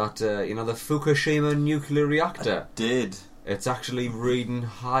 That, the Fukushima nuclear reactor. I did. It's actually reading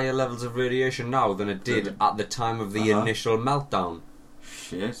higher levels of radiation now than it did at the time of the initial meltdown.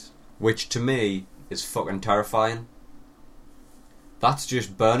 Shit. Which, to me, is fucking terrifying. That's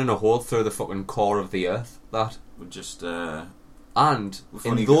just burning a hole through the fucking core of the Earth, that. We're just, And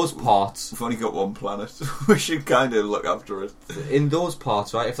in those parts... We've only got one planet. We should kind of look after it. In those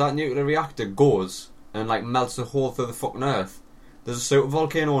parts, right, if that nuclear reactor goes and, like, melts a hole through the fucking Earth, there's a super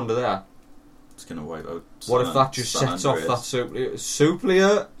volcano under there. It's going to wipe out What if that just sets off that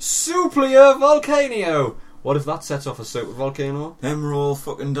super volcano? What if that sets off a super volcano? Them are all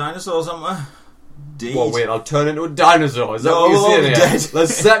fucking dinosaurs, aren't we? Deed. Well, wait, I'll turn into a dinosaur. Is that No, what you're saying here? dead.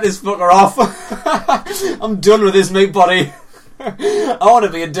 Let's set this fucker off. I'm done with this meat body. I want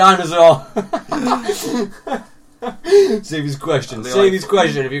to be a dinosaur. Save his question. If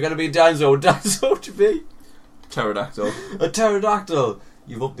you're going to be a dinosaur, what dinosaur would you be? Pterodactyl. A pterodactyl.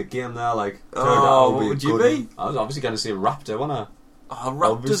 You've upped the game there, like. Oh, what would you be? I was obviously going to say a raptor, wasn't I? Oh,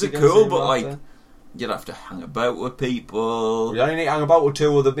 raptors are cool, but like, you'd have to hang about with people. You only need to hang about with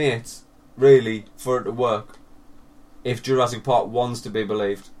two other mates, really, for it to work. If Jurassic Park wants to be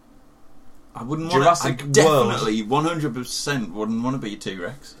believed. I wouldn't want to. I definitely, 100% wouldn't want to be a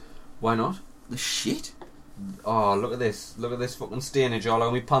T-Rex. Why not? The shit? Oh, look at this. Look at this fucking stainage all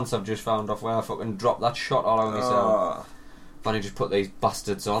over my pants I've just found off where I fucking dropped that shot all over myself. Funny, just put these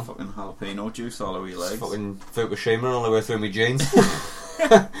bastards on. Fucking jalapeno juice all over your legs. It's fucking Fukushima all the way through my jeans.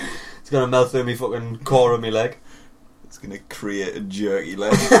 It's gonna melt through my fucking core of my leg. It's gonna create a jerky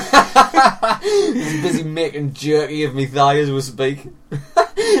leg. He's busy making jerky of me thigh as we speak.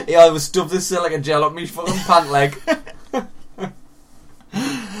 He either stuffed this silica gel up me fucking pant leg.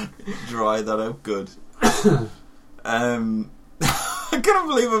 Dry that out good. I can't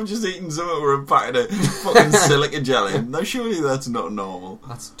believe I'm just eating something with a packet of fucking silica gel in. No, surely that's not normal.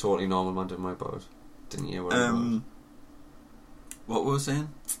 That's totally normal, man, in my boat. Didn't you? What were we saying?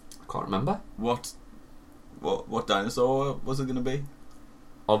 I can't remember. What dinosaur was it going to be?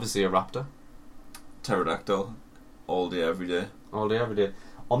 Obviously a raptor. Pterodactyl. All day, every day. All day, every day.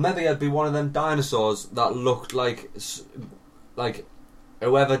 Or maybe I'd be one of them dinosaurs that looked like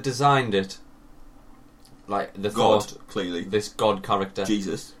whoever designed it. Like the God, thought, clearly. This God character.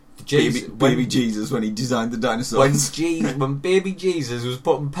 Jesus. Jesus baby Jesus when he designed the dinosaurs. When baby Jesus was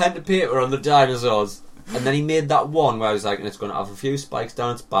putting pen to paper on the dinosaurs, and then he made that one where he was like, and it's going to have a few spikes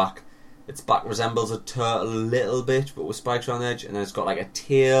down its back. Its back resembles a turtle a little bit, but with spikes around the edge, and then it's got like a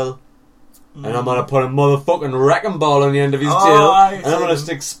tail. And I'm going to put a motherfucking wrecking ball on the end of his tail, and I'm going to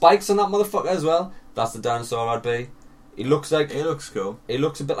stick spikes on that motherfucker as well. That's the dinosaur I'd be. He looks cool. He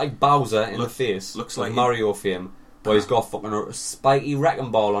looks a bit like Bowser in the face. Looks like like Mario fame, but he's got fucking a spiky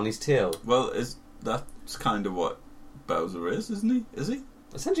wrecking ball on his tail. Well, that's kind of what Bowser is, isn't he? Is he?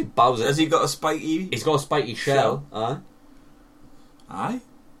 Essentially, Bowser. Has he got a spiky? He's got a spiky shell. Aye.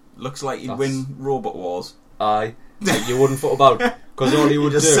 Looks like he'd win Robot Wars. Aye. Like you wouldn't foot about, because all he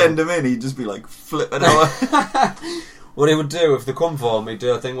would just do... send him in, he'd just be like flipping out. What he would do, if they come for him, he'd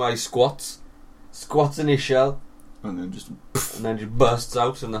do a thing where he squats in his shell, and then just bursts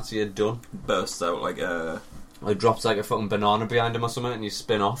out, and that's you're done. Bursts out like a... Or he drops like a fucking banana behind him or something, and you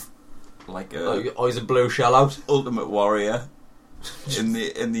spin off. Like he's a blue shell out. Ultimate Warrior in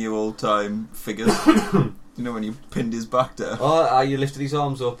the old time figures. You know when you pinned his back down? Oh, you lifted his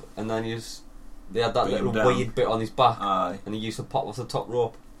arms up, and then they had that little weird bit on his back. Aye. And he used to pop off the top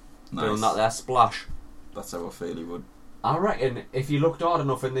rope. Nice. Doing that there splash. That's how I feel he would. I reckon if you looked hard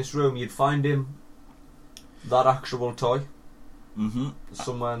enough in this room, you'd find him that actual toy. Mm-hmm.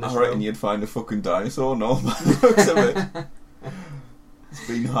 Somewhere in this I room. reckon you'd find a fucking dinosaur, no man. Looks of it. It's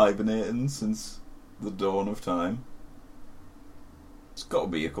been hibernating since the dawn of time. There's got to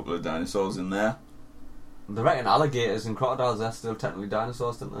be a couple of dinosaurs in there. They reckon alligators and crocodiles, they're still technically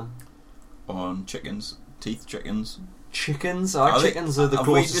dinosaurs, don't they? On chickens. Teeth chickens. Chickens? Chickens are the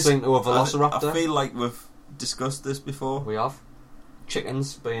closest thing to a velociraptor. I feel like we've discussed this before. We have.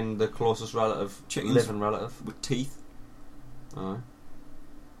 Chickens being the closest relative. Chickens living relative. with teeth. Aye.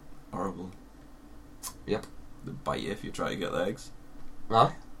 Horrible. Yep. They bite you if you try to get the eggs.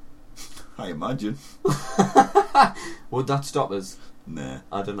 Aye. I imagine. Would that stop us? Nah.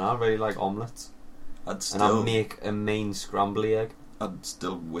 I don't know, I really like omelettes. I'd still... And I'd make a mean scrambly egg. I'd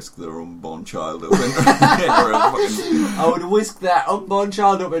still whisk their unborn child up into I would whisk that unborn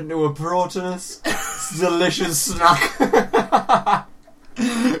child up into a proteinous, delicious snack.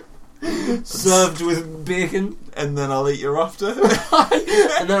 Served with bacon. And then I'll eat you after.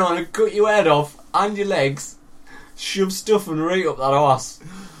 And then I'm going to cut your head off and your legs, shove stuff and right up that arse.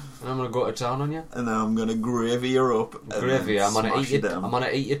 And I'm going to go to town on you. And then I'm going to gravy you up. Gravy, I'm going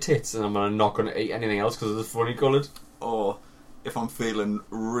to eat your tits, and I'm not going to eat anything else because it's funny coloured. Or if I'm feeling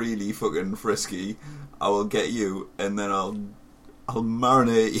really fucking frisky, I will get you, and then I'll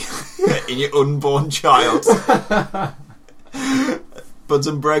marinate you in your unborn child. Put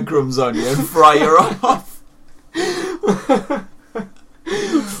some breadcrumbs on you and fry her off.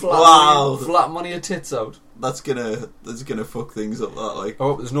 Flat money your tits out. That's gonna fuck things up. That like. I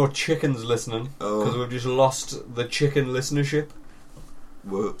hope there's no chickens listening, because we've just lost the chicken listenership.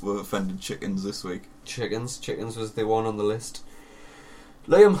 We're offended chickens this week. Chickens was the one on the list.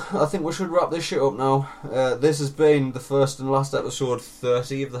 Liam, I think we should wrap this shit up now. This has been the first and last episode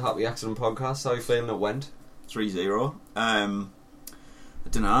 30 of the Happy Accident podcast. How are you feeling it went? 3-0. I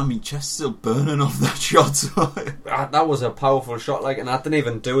don't know, my chest's still burning off that shot. That was a powerful shot, and I didn't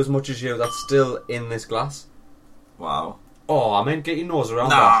even do as much as you. That's still in this glass. Wow. Oh, I mean, get your nose around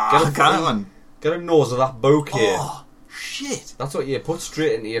that. Get a nose of that bouquet. Oh, shit. That's what you put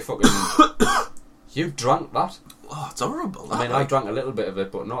straight into your fucking... You drank that. Oh, it's horrible. I drank a little bit of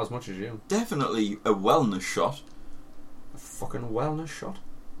it, but not as much as you. Definitely a wellness shot. A fucking wellness shot?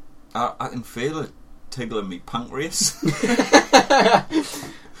 I can feel it tickling me pancreas. You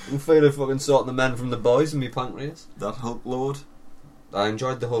can feel it fucking sorting the men from the boys in me pancreas. That Hulk Lord. I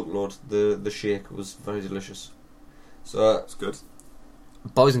enjoyed the Hulk Lord. The shake was very delicious. So it's good.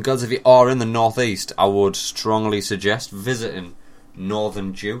 Boys and girls, if you are in the northeast, I would strongly suggest visiting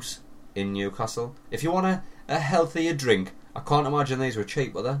Northern Juice in Newcastle. If you want a healthier drink, I can't imagine these were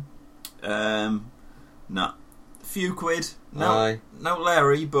cheap, were they? Nah. A few quid. No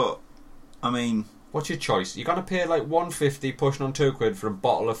Larry, but I mean, what's your choice? You're gonna pay like $1.50 pushing on £2 for a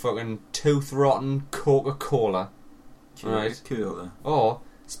bottle of fucking tooth rotten Coca-Cola, right? Cool. Or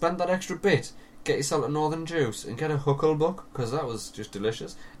spend that extra bit, get yourself a Northern Juice and get a Hucklebuck, because that was just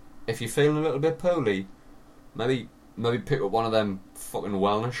delicious. If you're feeling a little bit poorly, maybe pick up one of them fucking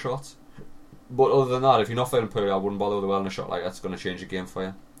wellness shots. But other than that, if you're not feeling poorly, I wouldn't bother with a wellness shot. Like, that's going to change the game for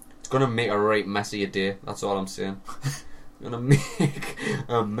you. It's going to make a right mess of your day. That's all I'm saying. It's going to make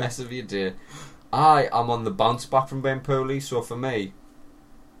a mess of your day. I am on the bounce back from being poorly, so for me,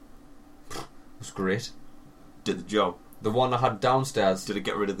 it was great. Did the job. The one I had downstairs. Did it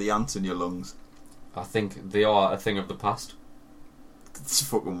get rid of the ants in your lungs? I think they are a thing of the past. It's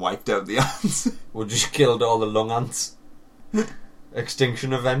fucking wiped out the ants. We just killed all the lung ants.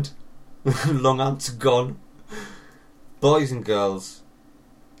 Extinction event. Lung ants gone. Boys and girls,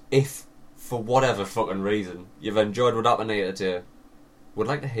 if for whatever fucking reason you've enjoyed what happened here today, would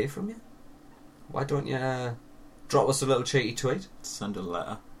like to hear from you. Why don't you drop us a little cheeky tweet? Send a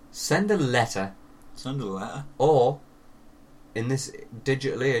letter. Send a letter. Send a letter. Or in this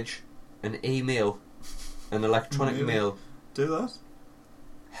digital age, an email, an electronic mail. Do that.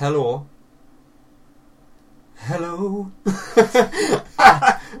 Hello.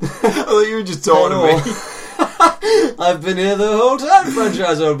 Oh, you were just talking to me. I've been here the whole time,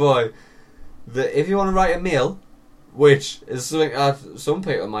 Phranchize old boy. If you want to write a mail, which is something some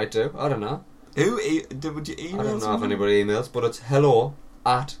people might do, I don't know. Would you email? I don't know if anybody emails, but it's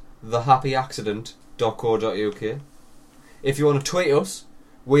hello@thehappyaccident.co.uk. If you want to tweet us,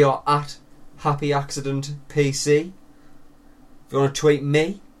 we are at happyaccidentpc. If you want to tweet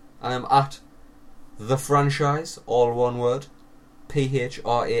me, I am at the Phranchize, all one word,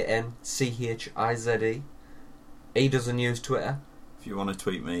 PHRANCHIZE. He doesn't use Twitter. If you want to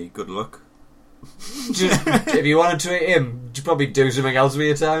tweet me, good luck. If you want to tweet him, you probably do something else with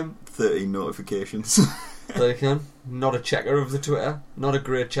your time. 13 notifications. So you can. Not a checker of the Twitter. Not a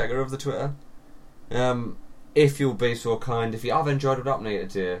great checker of the Twitter. If you'll be so kind, if you have enjoyed what happened here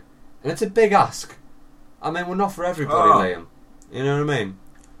today, and it's a big ask. I mean, we're not for everybody, Liam. You know what I mean?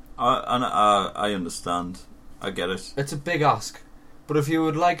 I understand. I get it. It's a big ask. But if you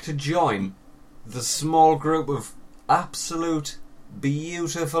would like to join the small group of absolute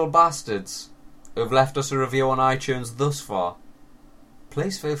beautiful bastards who've left us a review on iTunes thus far,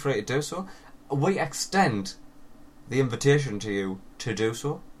 please feel free to do so. We extend the invitation to you to do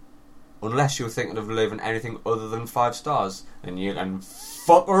so. Unless you're thinking of leaving anything other than 5 stars, and you can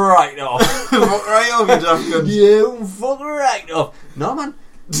fuck right off. Fuck right off, you daft cunt. You fuck right off. No, man.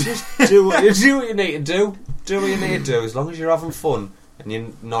 Just do what you need to do. Do what you need to do, as long as you're having fun and you're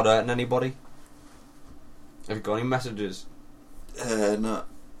not hurting anybody. Have you got any messages? No.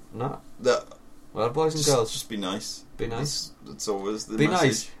 No. That. Well, boys and girls, just be nice. Be nice. That's always the Be message.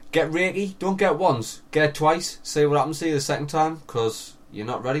 nice. Get reiki. Don't get once. Get twice. See what happens to you the second time, because you're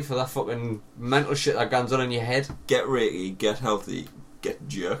not ready for that fucking mental shit that goes on in your head. Get reiki. Get healthy. Get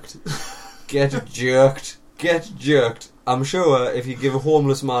jerked. Get jerked. Get jerked. I'm sure if you give a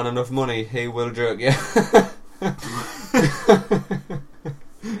homeless man enough money, he will jerk you.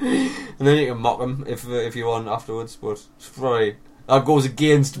 And then you can mock him if you want afterwards, but it's probably that goes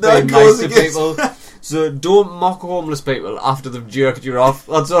against being nice to people. So don't mock homeless people after they've jerked you off.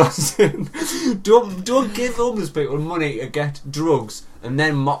 That's what I'm saying. Don't give homeless people money to get drugs and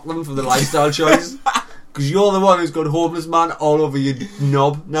then mock them for the lifestyle choice, because you're the one who's got homeless man all over your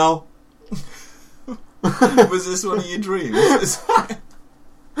knob now. Was this one of your dreams?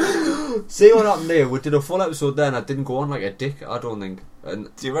 See what happened there? We did a full episode then. I didn't go on like a dick, I don't think.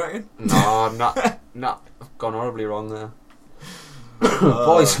 And do you reckon? No, not. I've gone horribly wrong there.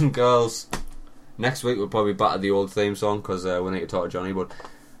 Boys and girls, next week we'll probably back to the old theme song, because we need to talk to Johnny. But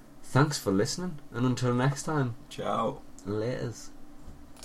thanks for listening, and until next time, ciao. Laters.